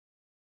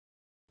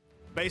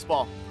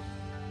Baseball,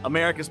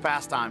 America's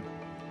pastime.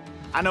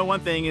 I know one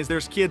thing is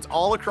there's kids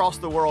all across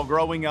the world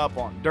growing up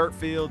on dirt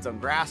fields, on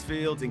grass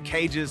fields, in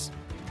cages,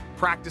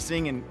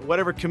 practicing in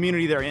whatever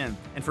community they're in.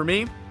 And for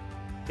me,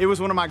 it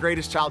was one of my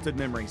greatest childhood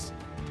memories.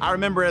 I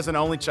remember as an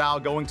only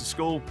child going to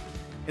school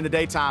in the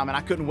daytime, and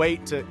I couldn't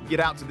wait to get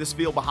out to this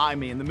field behind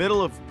me in the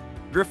middle of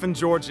Griffin,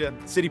 Georgia,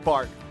 City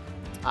Park.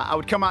 I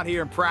would come out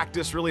here and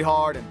practice really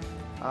hard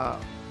and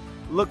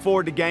look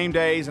forward to game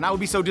days, and I would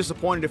be so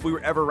disappointed if we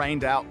were ever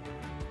rained out.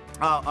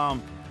 I'll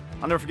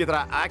never forget that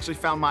I actually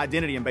found my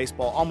identity in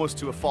baseball almost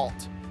to a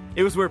fault.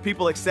 It was where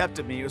people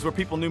accepted me. It was where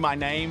people knew my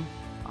name,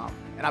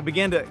 and I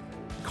began to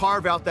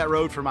carve out that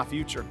road for my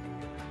future.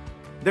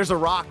 There's a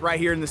rock right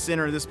here in the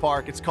center of this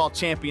park. It's called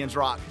Champions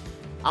Rock.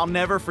 I'll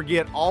never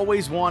forget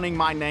always wanting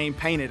my name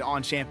painted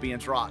on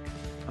Champions Rock.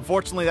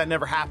 Unfortunately, that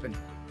never happened.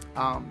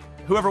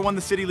 Whoever won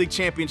the City League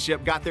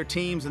Championship got their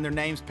teams and their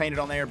names painted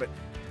on there, but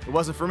it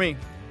wasn't for me.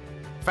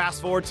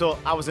 Fast forward till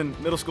I was in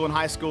middle school and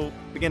high school,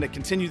 began to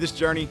continue this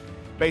journey,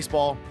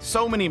 baseball,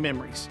 so many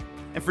memories.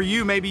 And for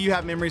you, maybe you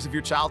have memories of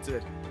your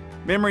childhood.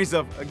 Memories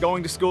of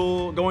going to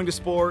school, going to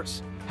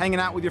sports, hanging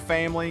out with your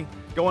family,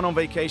 going on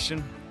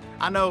vacation.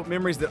 I know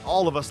memories that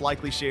all of us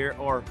likely share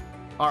are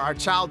our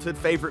childhood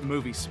favorite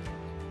movies.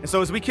 And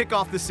so as we kick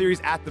off this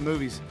series at the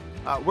movies,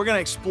 we're gonna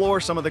explore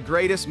some of the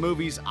greatest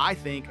movies, I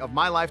think, of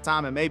my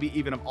lifetime and maybe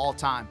even of all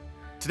time.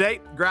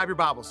 Today, grab your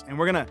Bibles and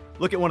we're gonna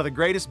look at one of the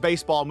greatest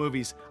baseball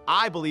movies,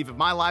 I believe, of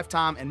my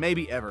lifetime and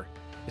maybe ever.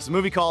 It's a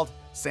movie called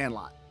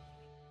Sandlot.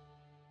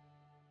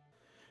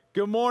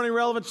 Good morning,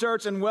 Relevant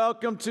Church, and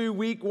welcome to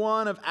week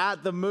one of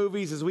At the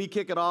Movies as we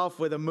kick it off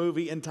with a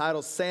movie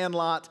entitled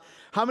Sandlot.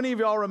 How many of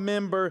y'all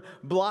remember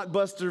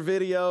Blockbuster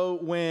Video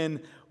when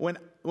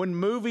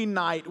movie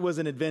night was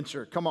an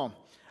adventure? Come on.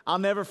 I'll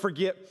never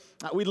forget,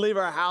 we'd leave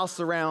our house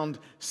around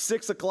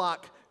 6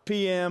 o'clock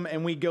p.m.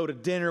 and we'd go to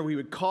dinner. We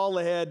would call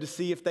ahead to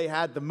see if they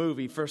had the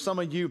movie. For some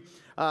of you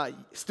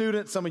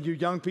students, some of you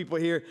young people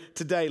here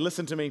today,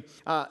 listen to me.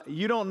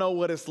 You don't know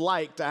what it's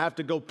like to have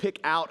to go pick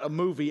out a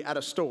movie at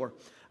a store.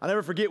 I'll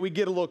never forget, we'd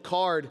get a little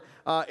card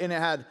and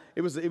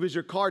it was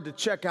your card to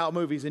check out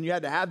movies, and you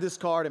had to have this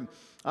card. And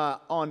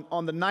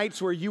on the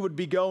nights where you would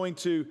be going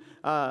to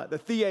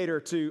the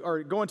theater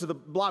or going to the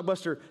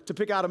Blockbuster to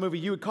pick out a movie,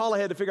 you would call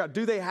ahead to figure out,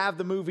 do they have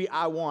the movie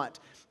I want?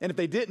 And if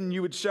they didn't,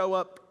 you would show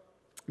up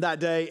that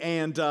day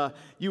and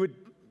you would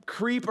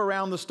creep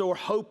around the store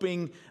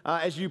hoping,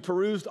 as you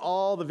perused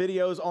all the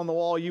videos on the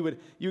wall, you would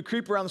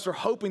creep around the store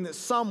hoping that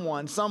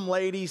someone, some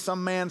lady,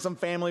 some man, some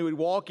family would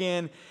walk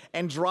in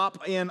and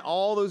drop in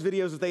all those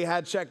videos that they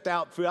had checked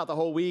out throughout the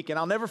whole week. And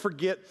I'll never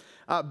forget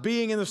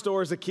being in the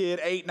store as a kid,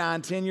 8,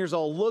 9, 10 years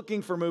old,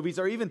 looking for movies,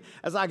 or even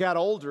as I got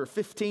older,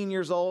 15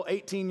 years old,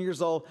 18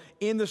 years old,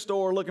 in the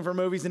store looking for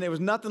movies, and it was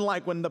nothing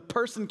like when the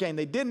person came,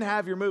 they didn't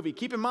have your movie.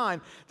 Keep in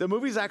mind, the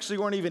movies actually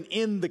weren't even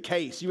in the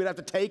case. You would have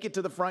to take it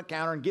to the front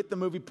counter and get the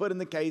movie put in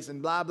the case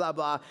and blah, blah,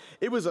 blah.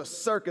 It was a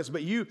circus,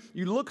 but you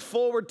look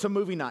forward to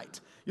movie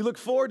night. You look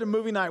forward to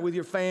movie night with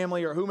your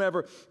family or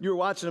whomever you were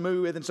watching a movie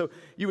with. And so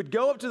you would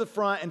go up to the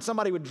front and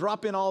somebody would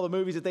drop in all the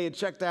movies that they had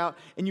checked out,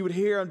 and you would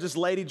hear them, just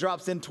lady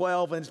drops in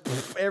 12 and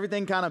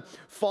everything kind of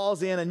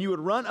falls in, and you would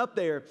run up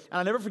there. And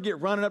I'll never forget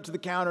running up to the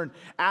counter and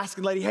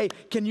asking the lady, hey,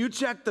 can you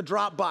check the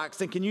drop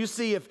box and can you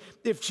see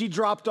if she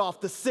dropped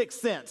off The Sixth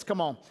Sense? Come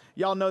on.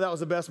 Y'all know that was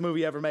the best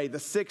movie ever made, The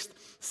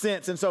Sixth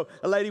Sense. And so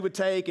a lady would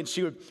take and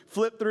she would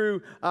flip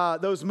through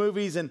those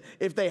movies, and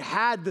if they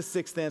had The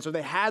Sixth Sense or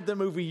they had the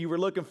movie you were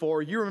looking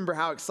for, you remember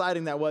how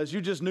exciting that was.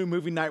 You just knew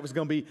movie night was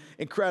going to be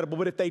incredible.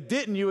 But if they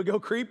didn't, you would go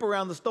creep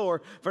around the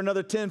store for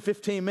another 10,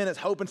 15 minutes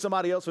hoping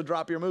somebody else would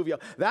drop your movie off.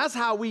 That's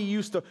how we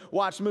used to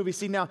watch movies.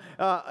 See, now,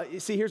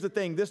 here's the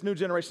thing. This new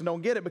generation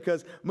don't get it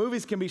because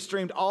movies can be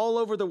streamed all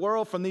over the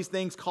world from these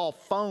things called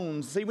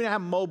phones. See, we didn't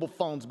have mobile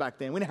phones back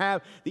then. We didn't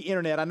have the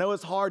internet. I know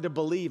it's hard to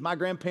believe. My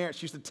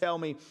grandparents used to tell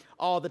me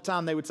all the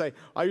time. They would say,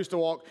 I used to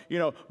walk,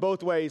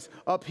 both ways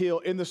uphill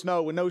in the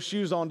snow with no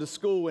shoes on to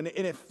school, and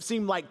it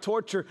seemed like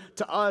torture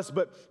to us,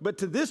 but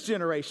to this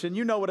generation,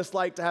 you know what it's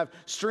like to have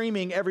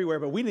streaming everywhere,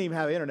 but we didn't even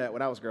have internet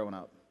when I was growing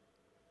up.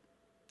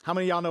 How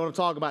many of y'all know what I'm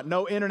talking about?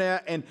 No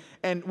internet,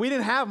 and we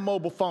didn't have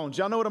mobile phones.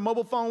 Y'all know what a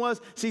mobile phone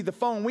was? See, the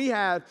phone we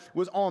had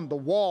was on the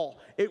wall.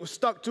 It was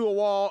stuck to a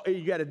wall.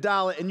 You had to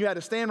dial it, and you had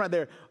to stand right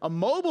there. A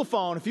mobile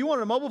phone, if you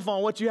wanted a mobile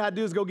phone, what you had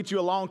to do is go get you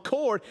a long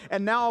cord,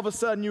 and now all of a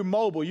sudden you're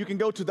mobile. You can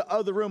go to the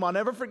other room. I'll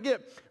never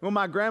forget when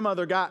my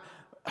grandmother got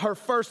her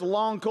first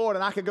long cord,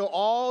 and I could go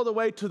all the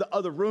way to the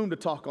other room to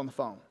talk on the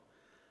phone.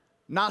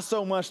 Not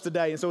so much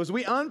today. And so as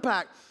we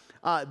unpack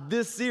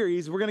this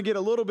series, we're going to get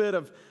a little bit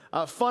of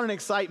fun and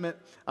excitement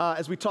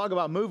as we talk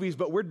about movies,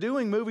 but we're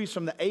doing movies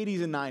from the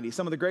 80s and 90s,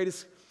 some of the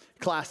greatest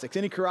classics.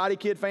 Any Karate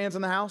Kid fans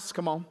in the house?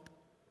 Come on.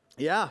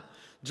 Yeah.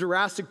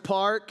 Jurassic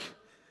Park,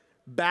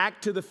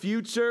 Back to the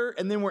Future,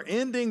 and then we're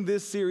ending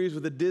this series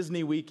with a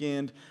Disney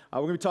weekend. We're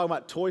going to be talking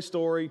about Toy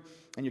Story,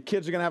 and your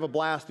kids are going to have a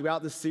blast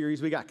throughout this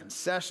series. We got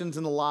concessions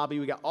in the lobby.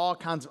 We got all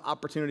kinds of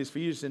opportunities for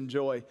you to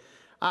enjoy.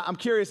 I'm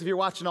curious if you're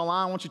watching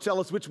online, why don't you tell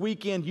us which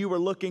weekend you were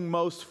looking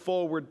most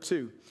forward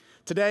to?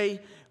 Today,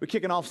 we're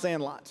kicking off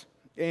Sandlot.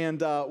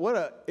 And what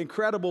an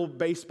incredible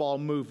baseball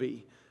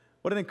movie.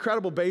 What an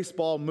incredible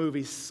baseball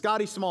movie.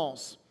 Scotty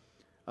Smalls,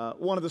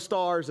 one of the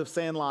stars of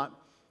Sandlot.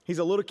 He's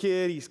a little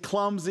kid. He's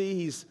clumsy.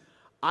 He's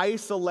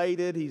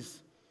isolated.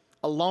 He's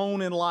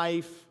alone in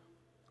life.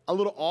 A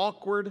little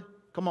awkward.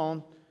 Come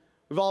on.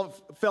 We've all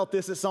felt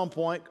this at some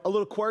point. A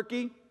little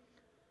quirky.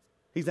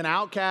 He's an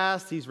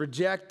outcast. He's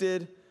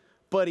rejected.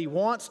 But he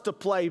wants to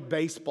play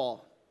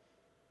baseball.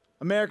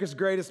 America's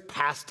greatest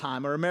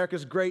pastime, or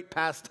America's great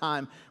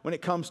pastime when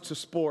it comes to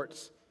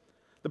sports.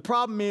 The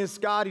problem is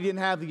Scotty didn't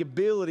have the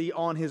ability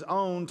on his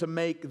own to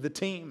make the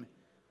team.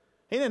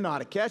 He didn't know how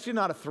to catch, he didn't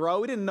know how to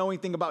throw, he didn't know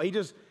anything about it.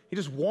 He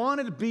just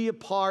wanted to be a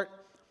part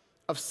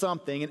of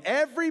something. And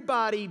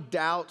everybody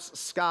doubts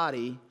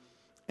Scotty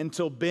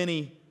until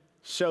Benny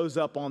shows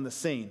up on the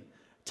scene.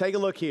 Take a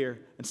look here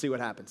and see what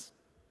happens.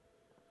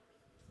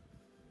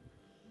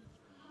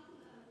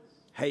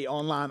 Hey,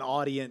 online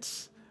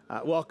audience.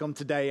 Welcome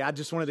today. I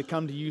just wanted to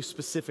come to you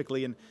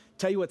specifically and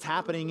tell you what's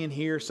happening in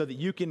here so that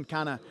you can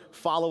kind of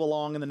follow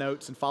along in the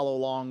notes and follow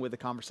along with the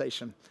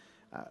conversation.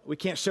 We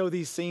can't show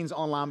these scenes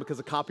online because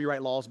of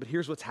copyright laws, but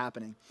here's what's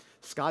happening.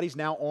 Scotty's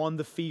now on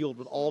the field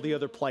with all the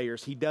other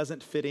players. He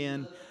doesn't fit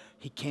in.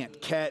 He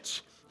can't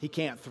catch. He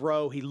can't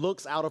throw. He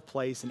looks out of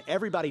place, and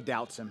everybody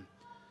doubts him.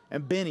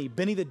 And Benny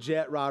the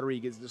Jet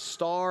Rodriguez, the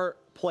star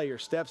player,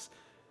 steps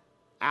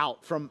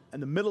out from in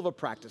the middle of a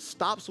practice,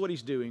 stops what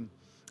he's doing,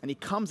 and he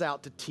comes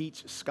out to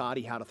teach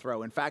Scotty how to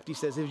throw. In fact, he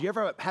says, have you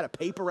ever had a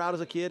paper route as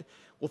a kid?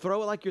 Well,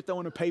 throw it like you're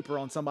throwing a paper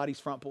on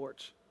somebody's front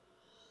porch.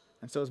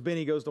 And so as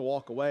Benny goes to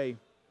walk away,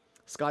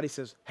 Scotty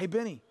says, hey,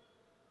 Benny,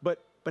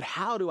 but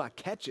how do I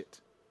catch it?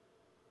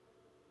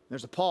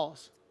 There's a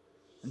pause.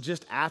 And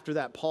just after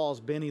that pause,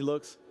 Benny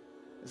looks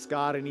at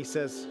Scotty and he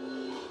says,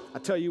 I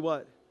tell you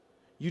what,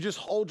 you just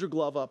hold your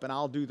glove up and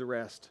I'll do the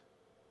rest.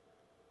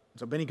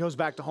 So Benny goes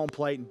back to home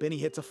plate and Benny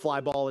hits a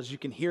fly ball, as you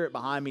can hear it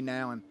behind me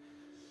now. And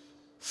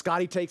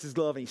Scotty takes his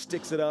glove and he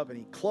sticks it up and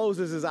he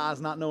closes his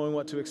eyes not knowing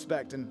what to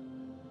expect. And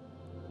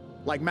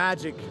like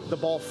magic, the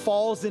ball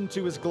falls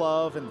into his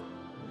glove and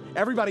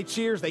everybody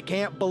cheers. They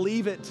can't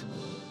believe it.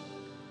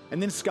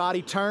 And then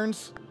Scotty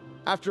turns.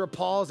 After a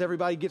pause,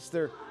 everybody gets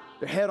their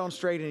head on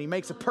straight and he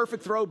makes a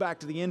perfect throw back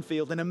to the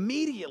infield. And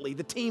immediately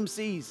the team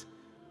sees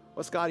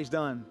what Scotty's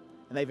done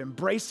and they've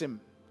embraced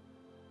him.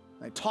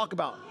 They talk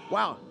about,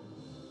 wow,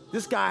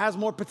 this guy has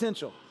more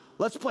potential.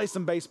 Let's play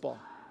some baseball.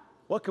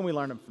 What can we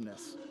learn from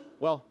this?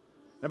 Well,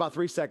 in about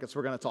 3 seconds,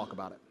 we're going to talk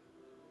about it.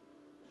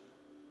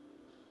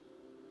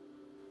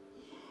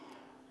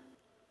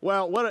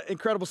 Well, what an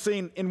incredible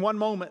scene. In one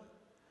moment,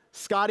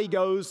 Scotty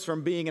goes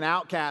from being an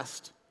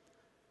outcast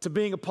to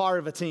being a part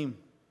of a team,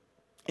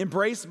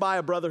 embraced by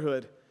a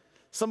brotherhood.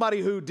 Somebody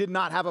who did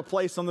not have a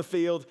place on the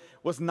field,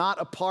 was not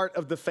a part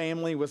of the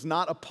family, was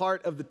not a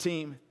part of the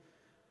team.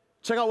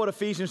 Check out what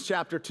Ephesians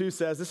chapter 2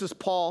 says. This is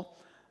Paul,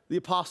 the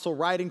apostle,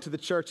 writing to the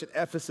church at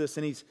Ephesus,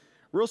 and he's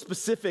real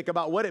specific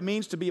about what it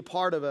means to be a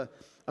part of a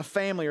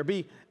family, or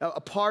be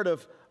a part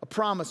of a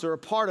promise, or a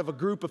part of a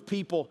group of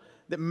people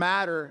that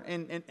matter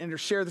and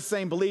share the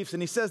same beliefs.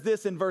 And he says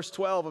this in verse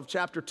 12 of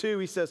chapter 2.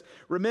 He says,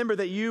 remember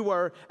that you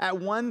were at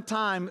one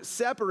time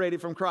separated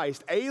from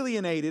Christ,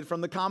 alienated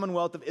from the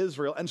commonwealth of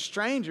Israel, and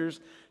strangers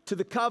to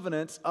the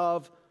covenants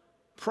of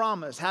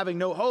promise, having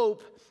no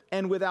hope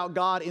and without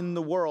God in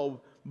the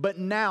world. But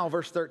now,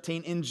 verse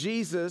 13, in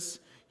Jesus,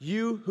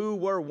 you who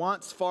were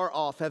once far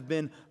off have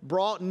been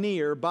brought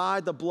near by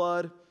the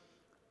blood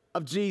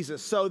of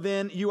Jesus. So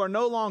then you are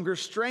no longer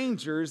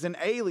strangers and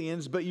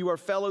aliens, but you are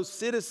fellow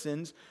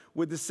citizens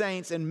with the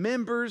saints and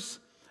members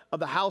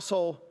of the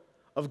household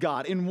of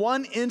God. In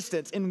one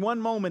instance, in one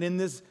moment in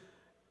this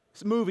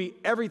movie,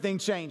 everything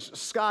changed.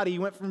 Scotty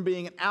went from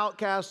being an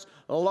outcast,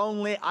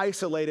 lonely,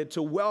 isolated,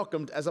 to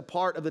welcomed as a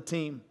part of the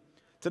team.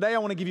 Today I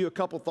want to give you a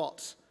couple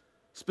thoughts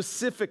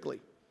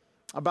specifically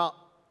about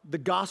the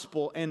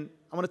gospel, and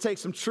I'm going to take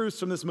some truths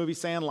from this movie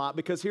Sandlot,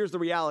 because here's the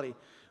reality.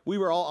 We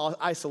were all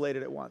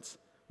isolated at once.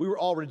 We were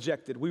all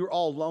rejected. We were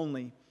all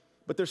lonely.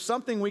 But there's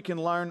something we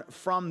can learn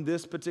from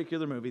this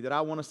particular movie that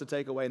I want us to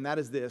take away, and that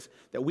is this,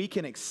 that we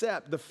can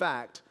accept the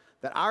fact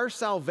that our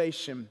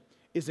salvation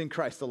is in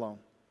Christ alone.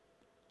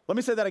 Let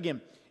me say that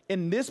again.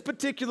 In this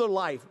particular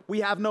life,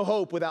 we have no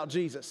hope without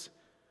Jesus.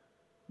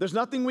 There's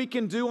nothing we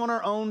can do on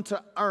our own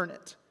to earn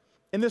it.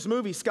 In this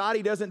movie,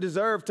 Scotty doesn't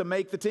deserve to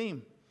make the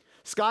team.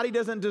 Scotty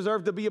doesn't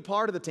deserve to be a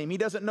part of the team. He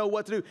doesn't know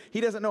what to do.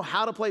 He doesn't know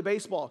how to play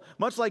baseball.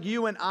 Much like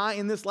you and I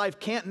in this life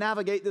can't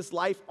navigate this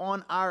life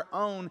on our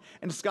own.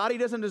 And Scotty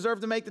doesn't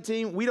deserve to make the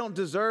team. We don't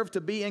deserve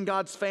to be in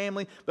God's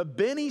family. But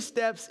Benny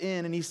steps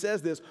in and he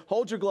says this,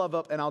 hold your glove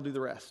up and I'll do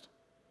the rest.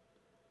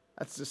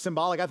 That's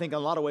symbolic, I think, in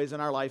a lot of ways in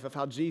our life of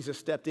how Jesus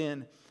stepped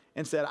in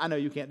and said, I know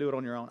you can't do it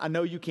on your own. I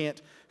know you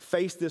can't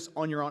face this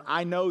on your own.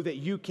 I know that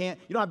you can't.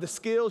 You don't have the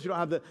skills. You don't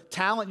have the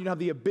talent. You don't have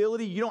the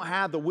ability. You don't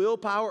have the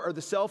willpower or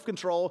the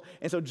self-control.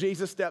 And so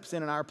Jesus steps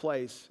in our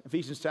place.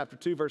 Ephesians chapter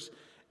 2, verse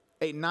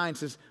 8 and 9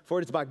 says, for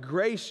it is by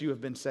grace you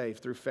have been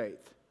saved through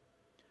faith.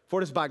 For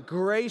it is by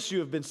grace you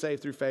have been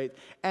saved through faith.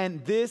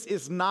 And this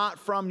is not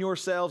from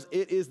yourselves.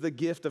 It is the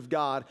gift of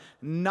God,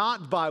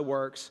 not by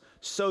works,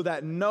 so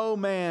that no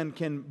man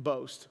can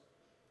boast.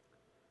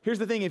 Here's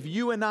the thing. If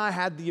you and I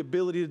had the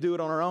ability to do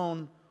it on our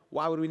own,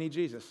 why would we need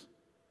Jesus?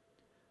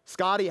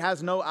 Scotty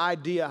has no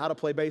idea how to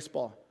play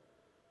baseball.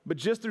 But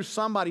just through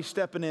somebody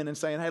stepping in and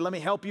saying, hey, let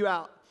me help you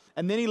out.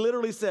 And then he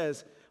literally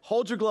says,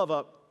 hold your glove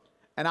up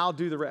and I'll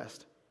do the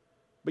rest.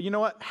 But you know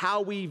what?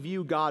 How we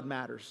view God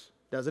matters,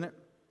 doesn't it?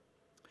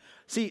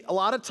 See, a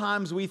lot of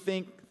times we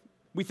think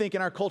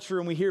in our culture,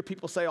 and we hear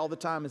people say all the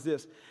time is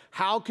this: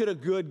 how could a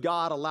good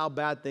God allow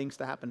bad things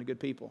to happen to good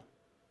people?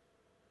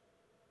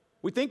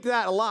 We think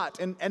that a lot.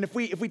 And if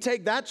we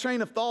take that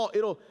train of thought,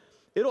 it'll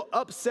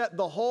upset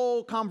the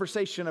whole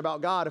conversation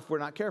about God if we're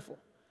not careful.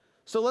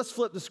 So let's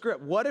flip the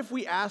script. What if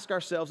we ask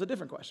ourselves a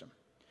different question?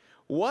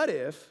 What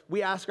if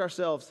we ask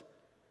ourselves,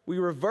 we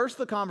reverse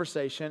the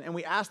conversation and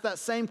we ask that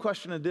same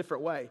question in a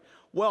different way?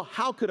 Well,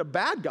 how could a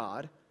bad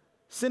God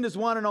send his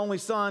one and only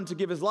son to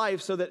give his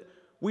life so that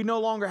we no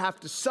longer have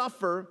to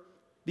suffer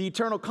the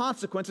eternal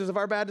consequences of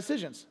our bad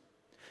decisions?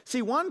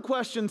 See, one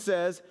question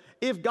says,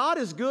 if God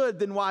is good,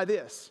 then why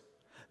this?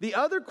 The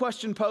other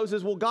question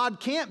poses, well, God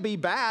can't be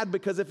bad,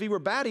 because if he were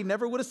bad, he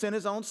never would have sent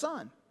his own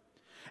son.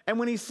 And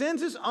when he sends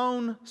his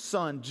own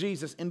son,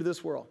 Jesus, into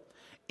this world,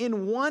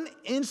 in one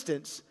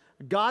instance,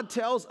 God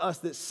tells us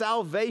that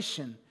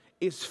salvation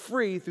is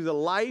free through the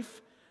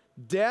life,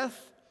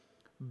 death,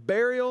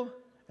 burial,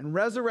 and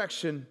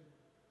resurrection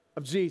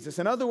of Jesus.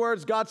 In other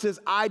words, God says,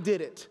 I did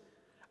it.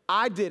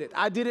 I did it.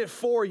 I did it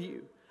for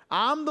you.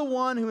 I'm the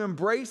one who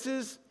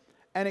embraces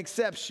and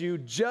accepts you.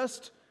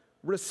 Just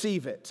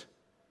receive it.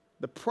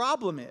 The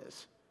problem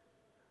is,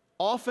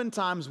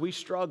 oftentimes we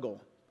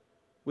struggle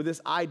with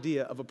this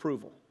idea of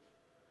approval.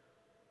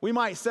 We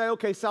might say,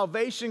 okay,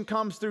 salvation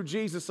comes through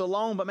Jesus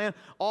alone, but man,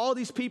 all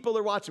these people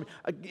are watching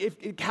me.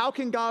 How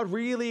can God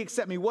really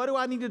accept me? What do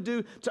I need to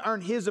do to earn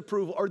his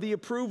approval or the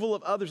approval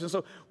of others? And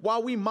so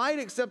while we might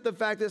accept the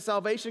fact that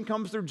salvation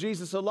comes through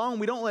Jesus alone,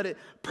 we don't let it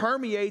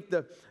permeate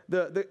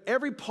the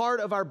every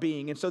part of our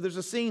being. And so there's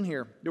a scene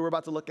here that we're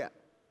about to look at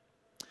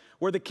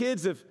where the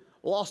kids have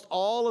lost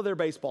all of their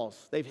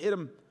baseballs. They've hit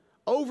them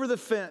over the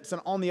fence,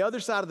 and on the other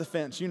side of the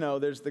fence, you know,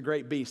 there's the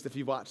great beast if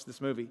you've watched this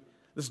movie.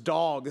 This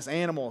dog, this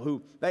animal,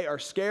 who they are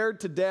scared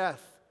to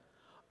death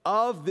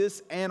of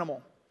this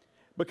animal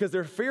because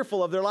they're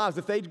fearful of their lives.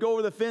 If they go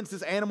over the fence,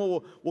 this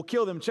animal will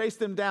kill them, chase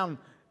them down,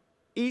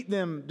 eat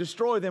them,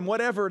 destroy them,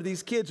 whatever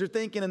these kids are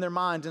thinking in their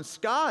minds. And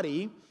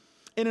Scotty,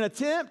 in an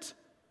attempt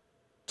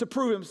to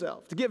prove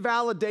himself, to get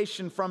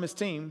validation from his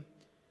team,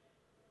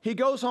 he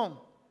goes home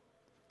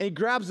and he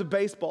grabs a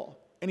baseball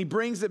and he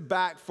brings it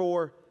back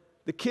for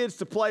the kids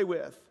to play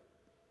with.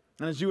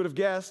 And as you would have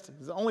guessed,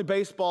 there's only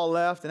baseball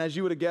left. And as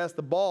you would have guessed,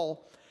 the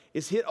ball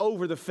is hit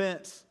over the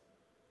fence.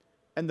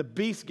 And the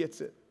beast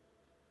gets it.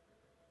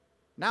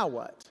 Now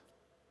what?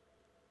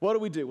 What do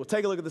we do? We'll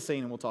take a look at the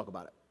scene and we'll talk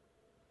about it.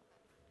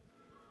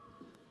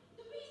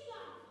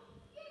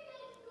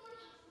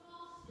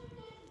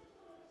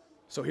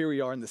 So here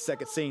we are in the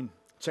second scene.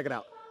 Check it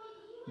out.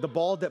 The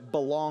ball that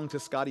belonged to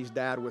Scotty's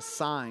dad was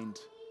signed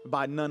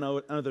by none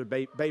other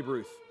Babe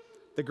Ruth,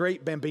 the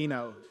great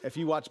Bambino. If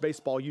you watch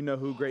baseball, you know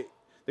who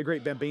the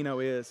great Bambino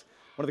is,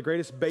 one of the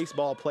greatest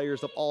baseball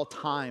players of all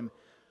time.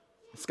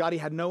 Scotty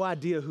had no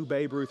idea who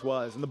Babe Ruth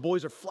was, and the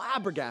boys are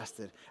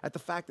flabbergasted at the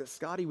fact that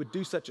Scotty would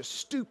do such a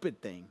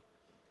stupid thing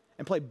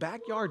and play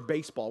backyard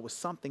baseball with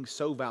something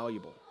so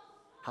valuable.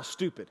 How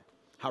stupid,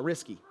 how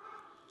risky,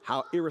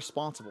 how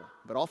irresponsible.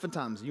 But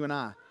oftentimes, you and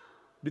I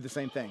do the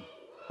same thing.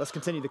 Let's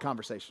continue the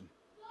conversation.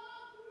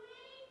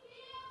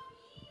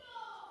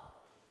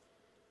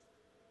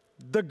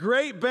 The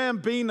great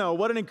Bambino,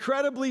 what an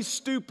incredibly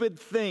stupid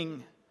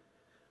thing.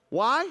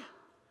 Why?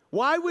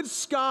 Why would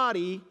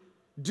Scotty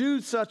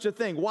do such a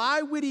thing?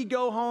 Why would he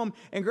go home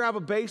and grab a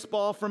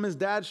baseball from his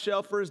dad's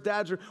shelf or his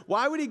dad's room?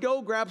 Why would he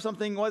go grab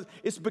something?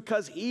 It's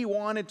because he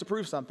wanted to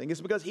prove something.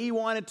 It's because he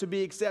wanted to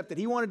be accepted.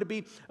 He wanted to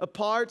be a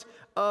part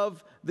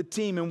of the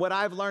team. And what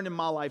I've learned in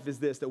my life is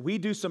this, that we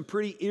do some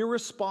pretty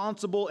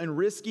irresponsible and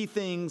risky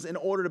things in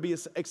order to be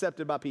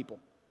accepted by people.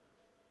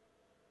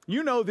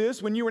 You know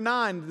this. When you were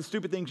 9, the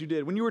stupid things you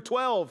did. When you were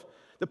 12,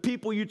 the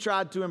people you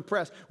tried to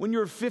impress. When you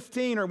were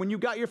 15, or when you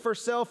got your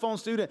first cell phone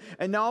student,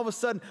 and now all of a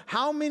sudden,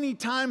 how many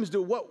times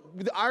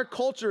our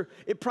culture,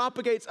 it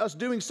propagates us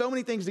doing so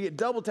many things to get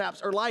double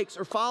taps or likes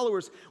or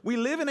followers. We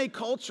live in a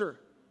culture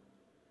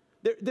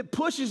that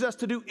pushes us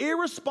to do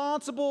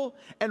irresponsible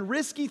and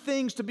risky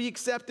things to be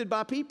accepted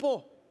by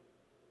people.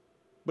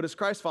 But as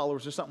Christ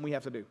followers, there's something we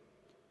have to do.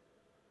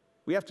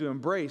 We have to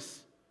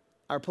embrace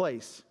our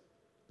place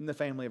in the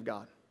family of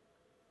God.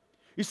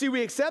 You see,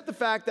 we accept the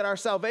fact that our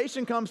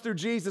salvation comes through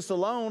Jesus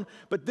alone,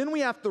 but then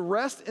we have to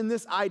rest in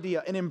this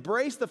idea and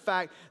embrace the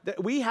fact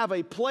that we have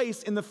a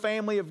place in the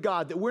family of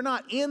God, that we're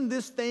not in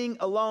this thing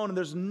alone, and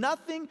there's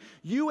nothing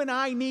you and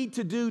I need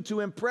to do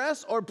to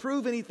impress or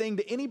prove anything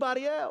to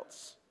anybody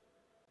else.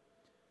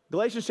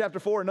 Galatians chapter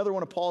 4, another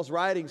one of Paul's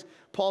writings.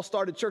 Paul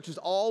started churches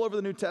all over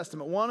the New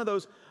Testament. One of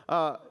those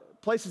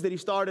places that he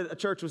started a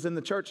church was in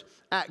the church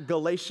at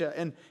Galatia.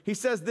 And he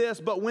says this,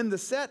 but when the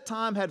set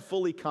time had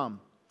fully come,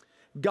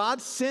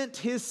 God sent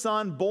his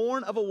son,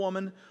 born of a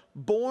woman,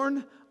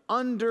 born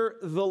under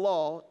the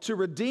law, to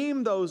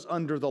redeem those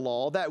under the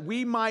law, that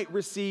we might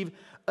receive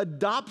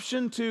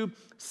adoption to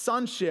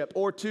sonship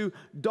or to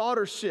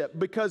daughtership.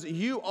 Because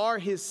you are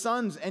his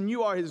sons and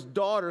you are his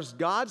daughters,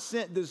 God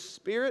sent the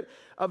Spirit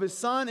of his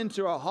Son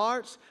into our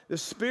hearts, the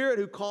Spirit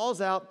who calls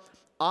out,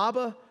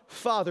 Abba,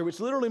 Father, which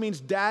literally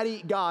means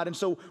Daddy God. And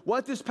so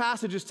what this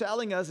passage is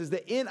telling us is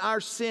that in our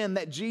sin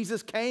that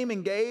Jesus came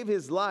and gave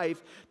his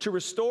life to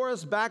restore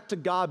us back to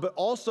God, but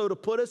also to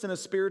put us in a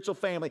spiritual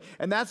family.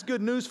 And that's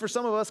good news for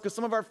some of us because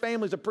some of our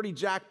families are pretty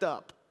jacked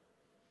up.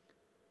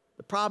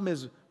 The problem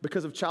is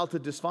because of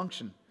childhood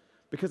dysfunction,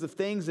 because of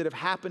things that have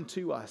happened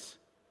to us,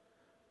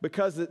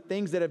 because of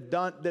things that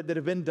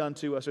have been done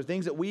to us, or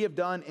things that we have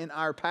done in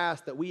our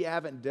past that we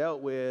haven't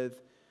dealt with.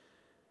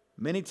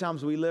 Many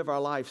times we live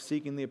our life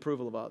seeking the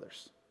approval of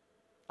others.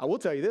 I will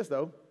tell you this,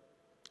 though.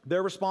 There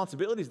are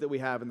responsibilities that we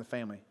have in the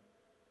family.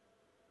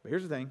 But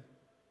here's the thing.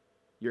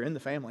 You're in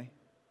the family.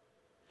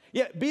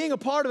 Yet being a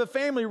part of the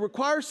family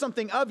requires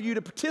something of you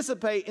to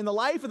participate in the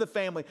life of the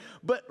family.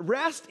 But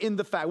rest in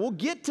the fact, we'll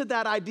get to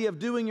that idea of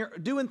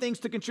doing things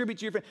to contribute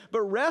to your family.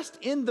 But rest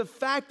in the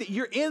fact that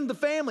you're in the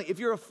family. If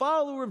you're a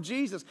follower of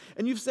Jesus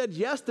and you've said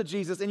yes to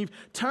Jesus and you've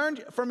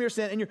turned from your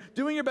sin and you're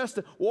doing your best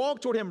to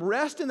walk toward him,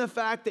 rest in the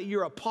fact that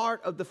you're a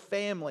part of the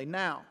family.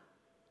 Now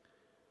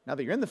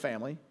that you're in the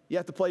family, you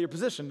have to play your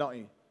position, don't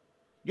you?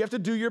 You have to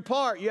do your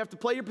part. You have to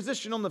play your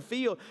position on the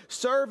field.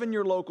 Serve in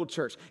your local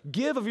church.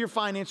 Give of your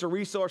financial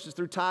resources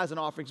through tithes and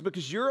offerings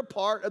because you're a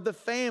part of the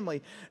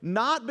family,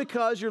 not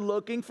because you're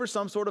looking for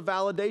some sort of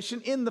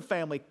validation in the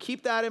family.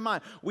 Keep that in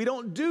mind. We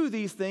don't do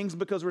these things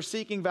because we're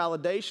seeking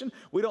validation.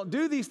 We don't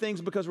do these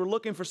things because we're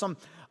looking for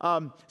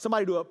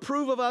somebody to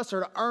approve of us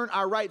or to earn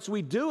our rights.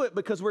 We do it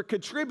because we're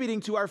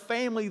contributing to our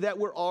family that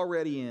we're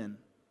already in.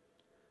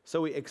 So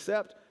we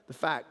accept the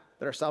fact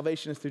that our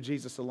salvation is through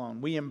Jesus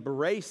alone. We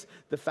embrace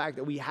the fact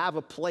that we have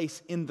a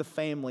place in the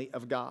family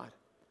of God.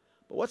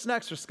 But what's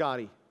next for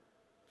Scotty,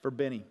 for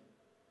Benny,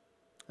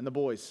 and the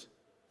boys?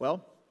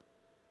 Well,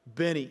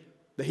 Benny,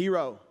 the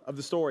hero of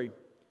the story,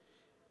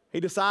 he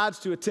decides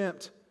to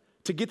attempt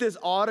to get this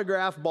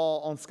autographed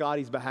ball on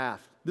Scotty's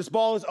behalf. This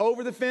ball is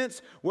over the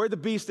fence where the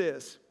beast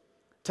is.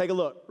 Take a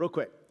look real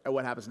quick at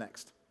what happens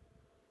next.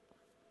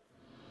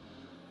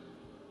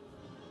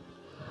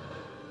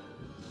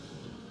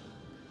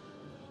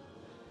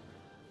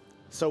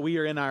 So we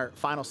are in our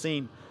final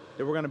scene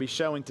that we're going to be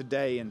showing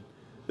today, and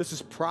this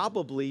is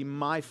probably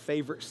my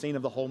favorite scene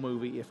of the whole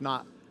movie. If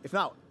not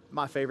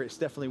my favorite, it's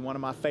definitely one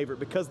of my favorite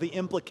because the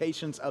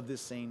implications of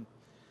this scene.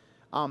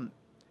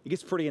 It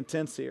gets pretty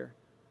intense here.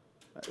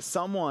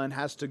 Someone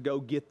has to go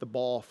get the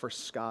ball for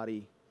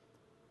Scotty,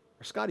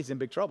 or Scotty's in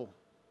big trouble.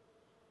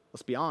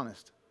 Let's be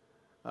honest.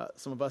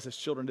 Some of us as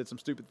children did some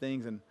stupid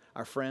things, and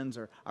our friends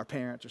or our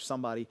parents or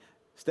somebody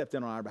stepped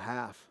in on our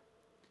behalf.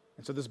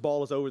 And so this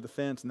ball is over the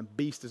fence, and the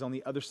beast is on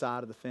the other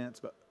side of the fence.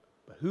 But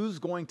who's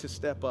going to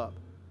step up?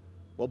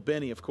 Well,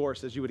 Benny, of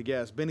course, as you would have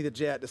guessed. Benny the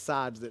Jet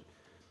decides that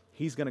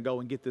he's going to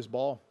go and get this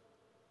ball.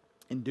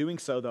 In doing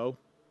so, though,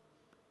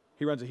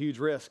 he runs a huge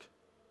risk.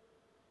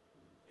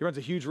 He runs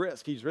a huge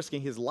risk. He's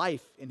risking his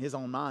life in his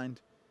own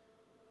mind.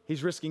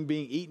 He's risking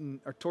being eaten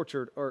or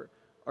tortured or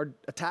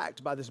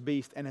attacked by this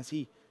beast. And as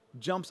he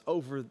jumps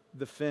over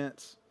the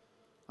fence,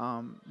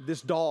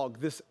 this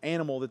dog, this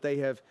animal that they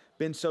have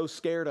been so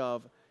scared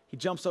of, he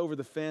jumps over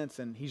the fence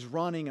and he's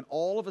running, and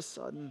all of a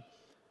sudden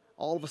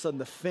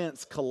the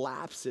fence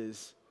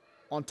collapses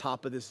on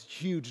top of this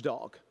huge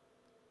dog.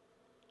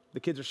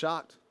 The kids are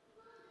shocked.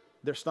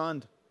 They're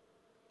stunned.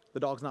 The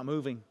dog's not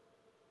moving.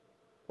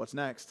 What's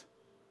next?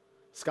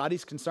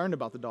 Scotty's concerned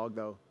about the dog,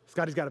 though.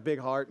 Scotty's got a big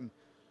heart, and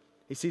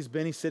he sees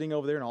Benny sitting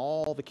over there, and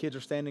all the kids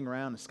are standing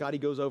around, and Scotty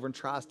goes over and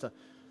tries to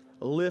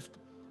lift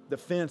the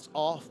fence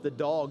off the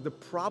dog. The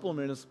problem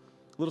is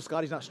little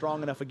Scotty's not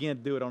strong enough again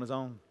to do it on his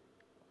own.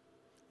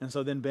 And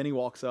so then Benny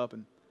walks up,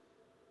 and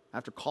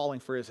after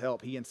calling for his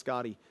help, he and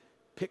Scotty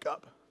pick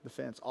up the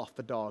fence off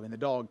the dog, and the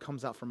dog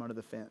comes out from under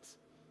the fence.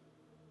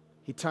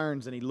 He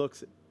turns and he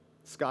looks at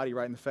Scotty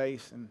right in the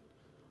face, and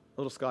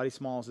little Scotty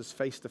Smalls is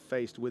face to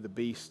face with a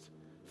beast,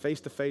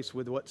 face to face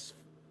with what's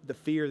the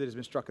fear that has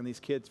been struck in these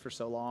kids for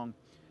so long.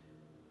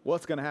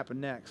 What's going to happen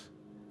next?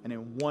 And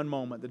in one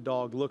moment, the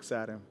dog looks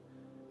at him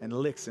and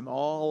licks him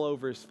all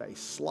over his face,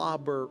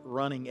 slobber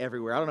running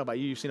everywhere. I don't know about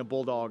you, you've seen a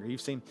bulldog, or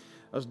you've seen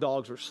those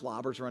dogs where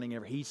slobber's running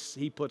everywhere.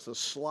 He puts a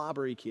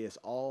slobbery kiss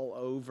all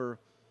over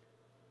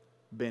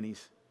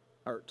Benny's,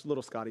 or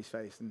little Scotty's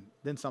face, and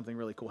then something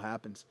really cool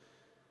happens.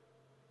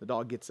 The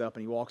dog gets up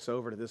and he walks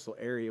over to this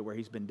little area where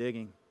he's been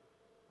digging,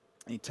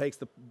 and he takes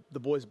the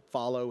boys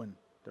follow, and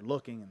they're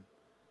looking, and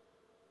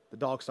the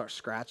dog starts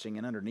scratching,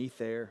 and underneath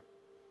there,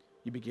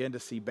 you begin to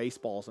see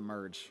baseballs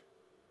emerge.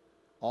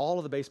 All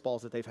of the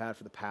baseballs that they've had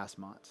for the past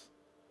months.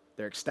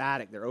 They're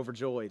ecstatic. They're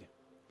overjoyed.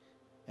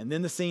 And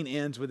then the scene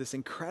ends with this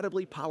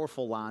incredibly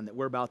powerful line that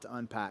we're about to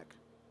unpack.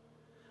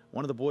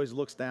 One of the boys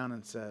looks down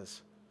and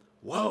says,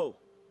 Whoa.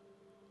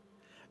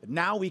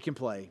 Now we can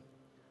play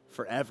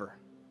forever.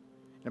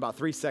 In about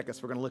 3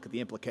 seconds, we're going to look at the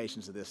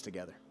implications of this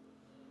together.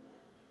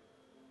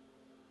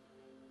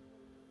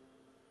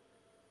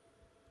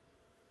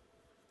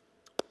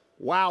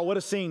 Wow, what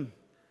a scene.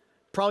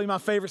 Probably my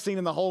favorite scene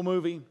in the whole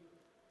movie.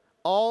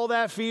 All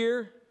that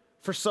fear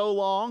for so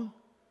long,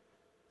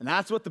 and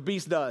that's what the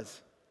beast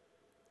does.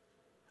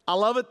 I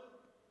love it.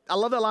 I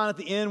love that line at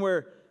the end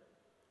where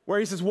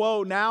he says,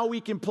 whoa, now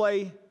we can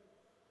play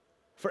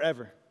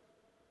forever.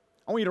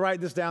 I want you to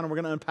write this down, and we're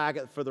going to unpack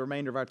it for the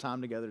remainder of our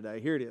time together today.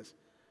 Here it is.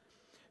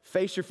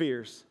 Face your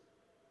fears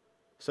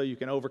so you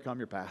can overcome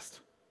your past.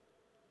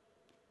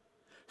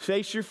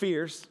 Face your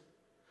fears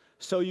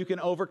so you can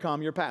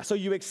overcome your past. So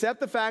you accept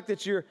the fact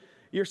that your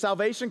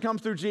salvation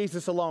comes through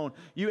Jesus alone.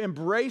 You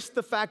embrace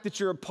the fact that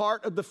you're a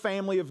part of the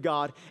family of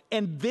God.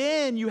 And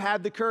then you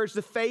have the courage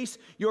to face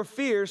your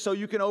fears so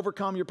you can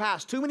overcome your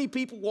past. Too many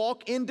people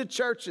walk into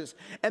churches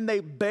and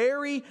they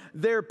bury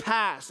their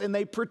past and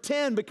they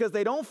pretend because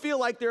they don't feel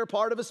like they're a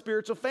part of a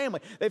spiritual family.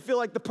 They feel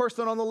like the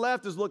person on the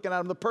left is looking at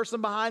them, the person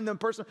behind them, the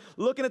person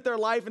looking at their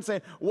life and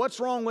saying,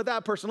 what's wrong with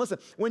that person? Listen,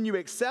 when you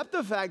accept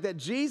the fact that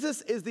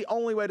Jesus is the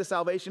only way to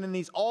salvation and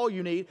He's all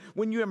you need,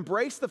 when you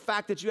embrace the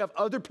fact that you have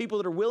other people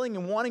that are willing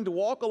and wanting to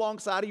walk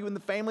alongside of you in the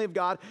family of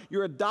God,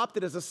 you're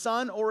adopted as a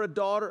son or a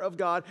daughter of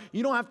God.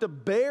 You don't have to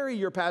bury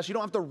your past. You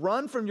don't have to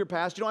run from your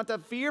past. You don't have to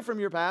have fear from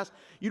your past.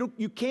 You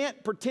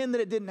can't pretend that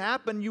it didn't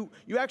happen. You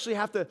actually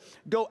have to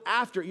go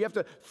after it. You have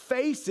to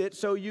face it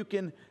so you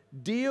can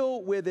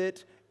deal with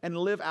it and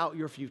live out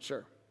your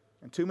future.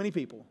 And too many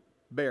people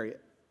bury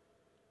it.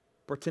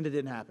 Pretend it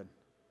didn't happen.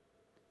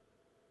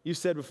 You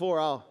said before,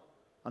 I'll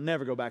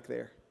never go back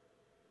there.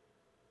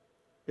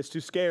 It's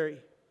too scary.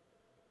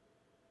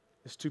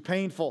 It's too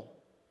painful.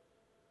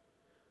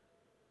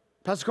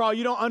 Pastor Carl,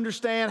 you don't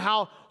understand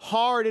how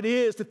hard it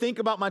is to think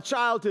about my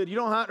childhood. You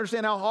don't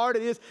understand how hard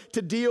it is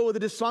to deal with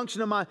the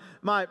dysfunction of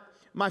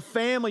my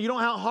family. You don't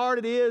know how hard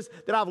it is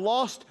that I've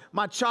lost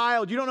my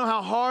child. You don't know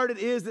how hard it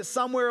is that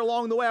somewhere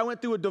along the way I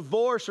went through a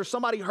divorce or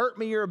somebody hurt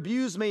me or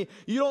abused me.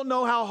 You don't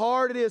know how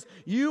hard it is.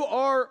 You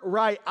are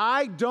right.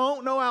 I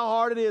don't know how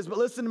hard it is, but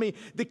listen to me.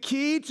 The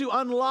key to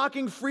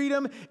unlocking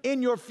freedom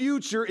in your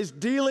future is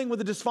dealing with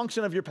the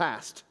dysfunction of your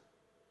past.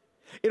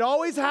 It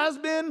always has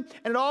been,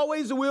 and it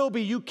always will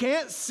be. You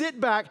can't sit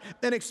back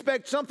and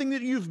expect something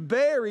that you've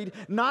buried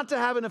not to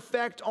have an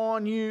effect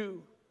on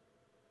you.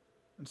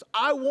 And so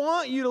I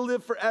want you to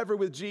live forever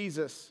with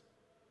Jesus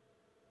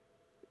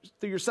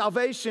through your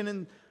salvation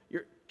and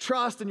your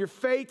trust and your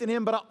faith in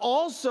Him, but I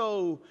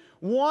also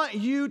want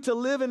you to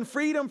live in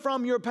freedom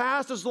from your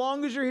past as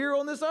long as you're here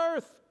on this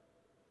earth.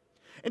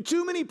 And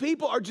too many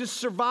people are just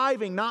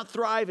surviving, not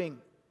thriving.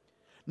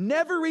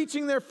 Never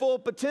reaching their full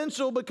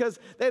potential because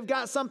they've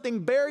got something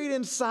buried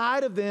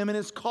inside of them and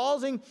it's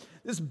causing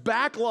this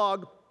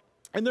backlog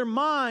in their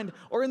mind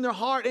or in their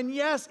heart. And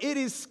yes, it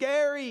is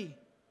scary.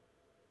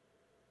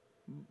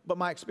 But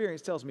my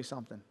experience tells me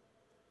something.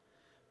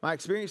 My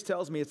experience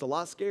tells me it's a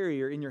lot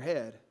scarier in your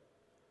head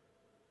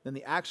than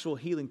the actual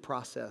healing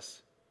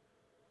process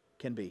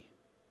can be.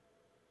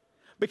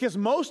 Because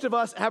most of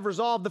us have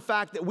resolved the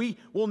fact that we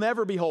will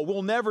never be whole.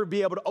 We'll never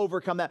be able to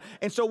overcome that.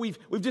 And so we've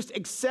just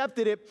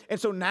accepted it. And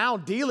so now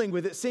dealing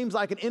with it seems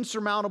like an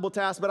insurmountable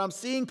task. But I'm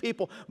seeing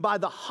people by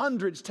the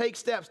hundreds take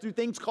steps through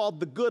things called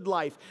the good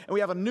life. And we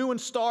have a new one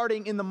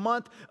starting in the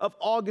month of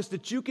August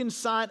that you can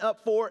sign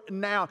up for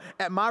now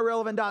at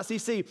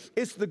myrelevant.cc.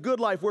 It's the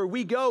good life where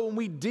we go and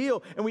we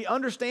deal and we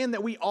understand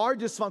that we are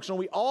dysfunctional.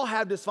 We all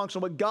have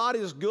dysfunctional, but God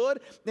is good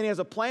and He has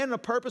a plan and a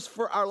purpose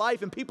for our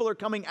life. And people are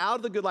coming out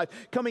of the good life,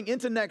 coming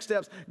into next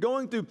steps,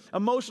 going through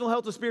emotional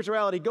health and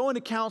spirituality, going to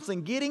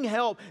counseling, getting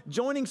help,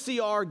 joining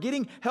CR,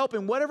 getting help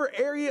in whatever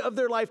area of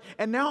their life.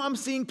 And now I'm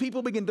seeing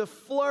people begin to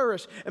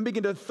flourish and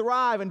begin to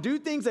thrive and do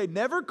things they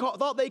never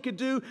thought they could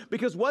do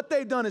because what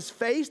they've done is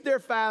face their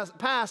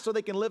past so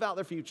they can live out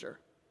their future.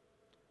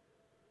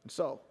 And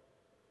so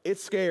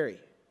it's scary.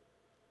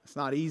 It's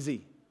not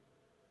easy.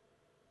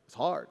 It's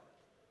hard.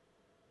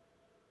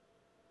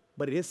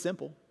 But it is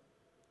simple.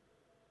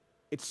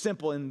 It's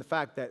simple in the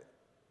fact that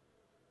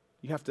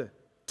you have to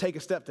take a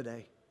step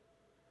today.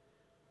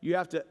 You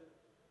have to,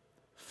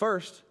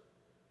 first,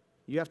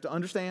 you have to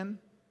understand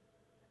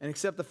and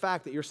accept the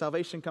fact that your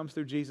salvation comes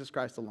through Jesus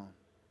Christ alone.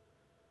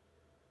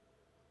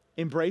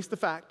 Embrace the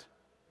fact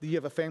that you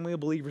have a family of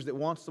believers that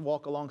wants to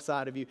walk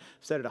alongside of you.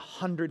 I've said it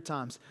 100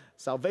 times.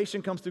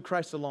 Salvation comes through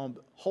Christ alone,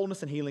 but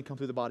wholeness and healing come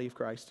through the body of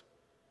Christ.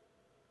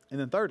 And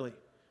then thirdly,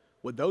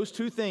 with those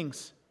two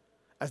things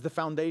as the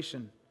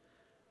foundation,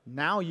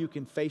 now you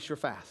can face your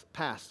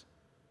past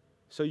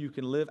so you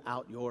can live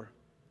out your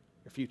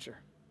future.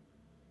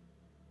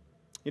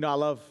 You know, I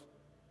love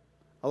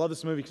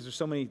this movie because there's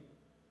so many,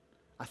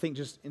 I think,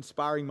 just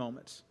inspiring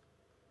moments.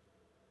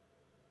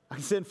 I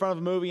can sit in front of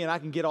a movie and I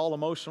can get all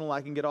emotional.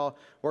 I can get all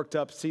worked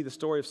up, see the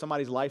story of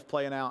somebody's life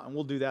playing out, and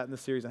we'll do that in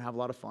this series and have a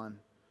lot of fun.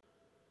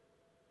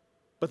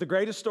 But the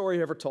greatest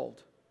story ever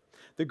told,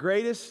 the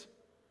greatest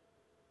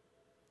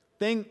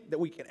thing that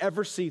we can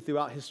ever see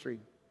throughout history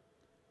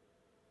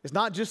is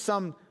not just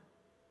some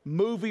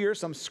movie or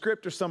some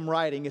script or some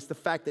writing. It's the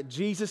fact that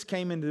Jesus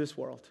came into this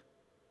world.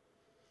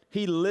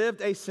 He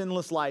lived a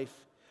sinless life.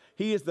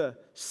 He is the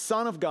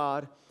Son of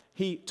God.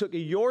 He took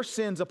your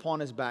sins upon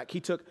his back. He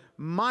took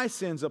my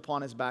sins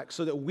upon his back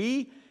so that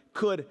we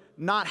could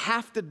not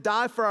have to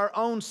die for our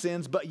own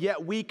sins, but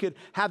yet we could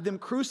have them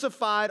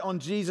crucified on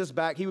Jesus'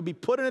 back. He would be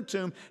put in a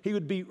tomb. He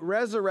would be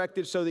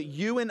resurrected so that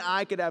you and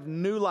I could have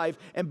new life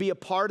and be a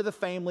part of the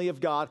family of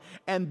God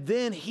and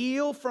then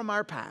heal from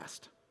our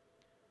past.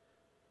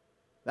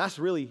 That's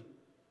really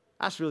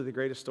the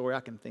greatest story I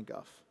can think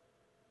of.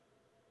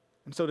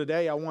 And so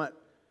today I want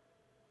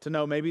to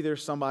know, maybe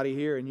there's somebody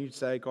here and you'd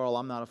say, Carl,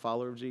 I'm not a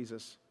follower of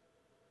Jesus.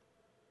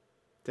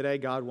 Today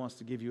God wants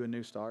to give you a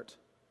new start.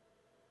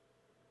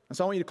 And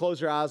so I want you to close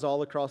your eyes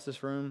all across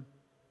this room.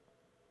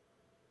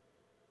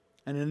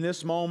 And in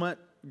this moment,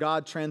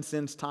 God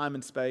transcends time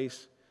and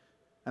space.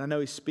 And I know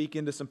he's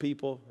speaking to some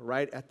people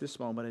right at this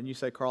moment. And you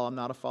say, Carl, I'm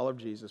not a follower of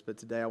Jesus, but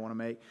today I want to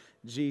make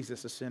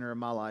Jesus the center of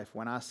my life.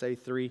 When I say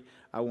 3,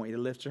 I want you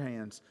to lift your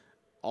hands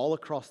all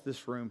across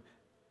this room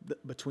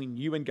between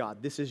you and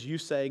God. This is you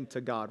saying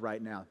to God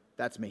right now,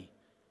 that's me.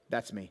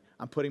 That's me.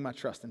 I'm putting my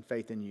trust and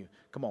faith in you.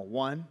 Come on,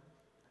 1.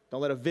 Don't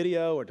let a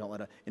video or don't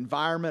let an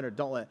environment or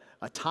don't let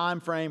a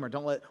time frame or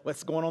don't let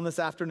what's going on this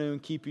afternoon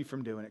keep you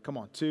from doing it. Come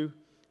on, 2,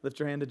 lift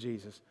your hand to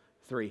Jesus.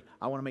 3,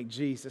 I want to make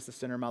Jesus the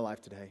center of my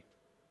life today.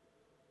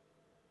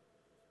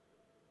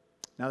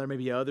 Now there may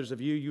be others of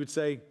you, you would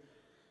say,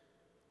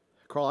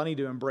 Carl, I need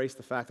to embrace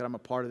the fact that I'm a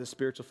part of this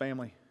spiritual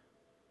family.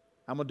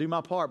 I'm going to do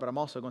my part, but I'm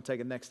also going to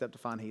take a next step to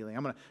find healing.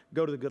 I'm going to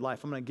go to the good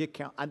life. I'm going to get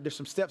count. There's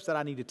some steps that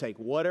I need to take,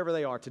 whatever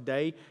they are.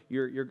 Today,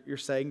 you're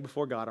saying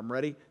before God, I'm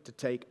ready to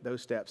take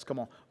those steps. Come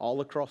on,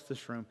 all across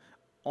this room,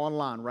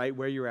 online, right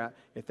where you're at.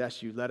 If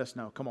that's you, let us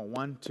know. Come on,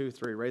 1, 2,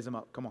 3, raise them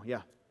up. Come on,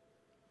 yeah.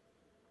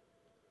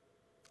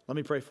 Let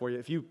me pray for you.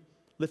 If you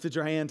lifted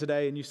your hand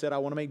today and you said, I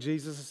want to make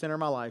Jesus the center of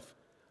my life,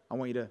 I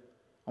want you to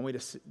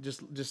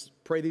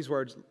just pray these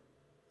words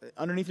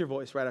underneath your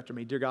voice right after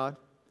me. Dear God,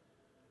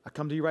 I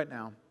come to you right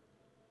now.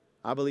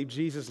 I believe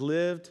Jesus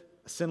lived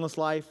a sinless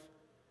life,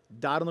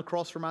 died on the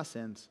cross for my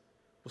sins,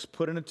 was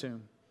put in a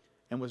tomb,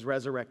 and was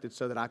resurrected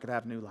so that I could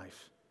have new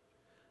life.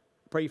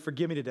 I pray you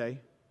forgive me today.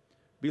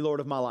 Be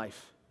Lord of my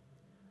life.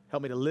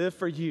 Help me to live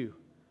for you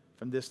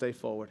from this day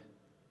forward.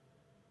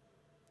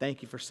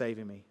 Thank you for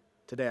saving me.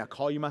 Today I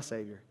call you my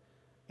Savior,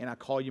 and I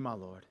call you my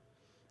Lord.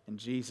 In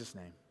Jesus'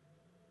 name.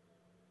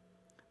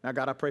 Now,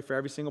 God, I pray for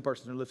every single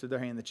person who lifted their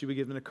hand that you would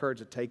give them the courage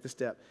to take the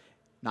step,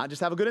 not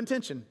just have a good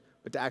intention,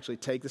 but to actually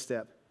take the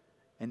step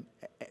and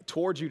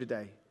towards you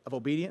today of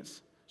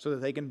obedience so that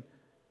they can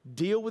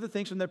deal with the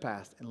things from their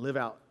past and live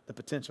out the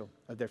potential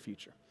of their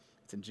future.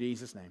 It's in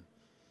Jesus' name.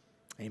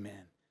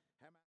 Amen.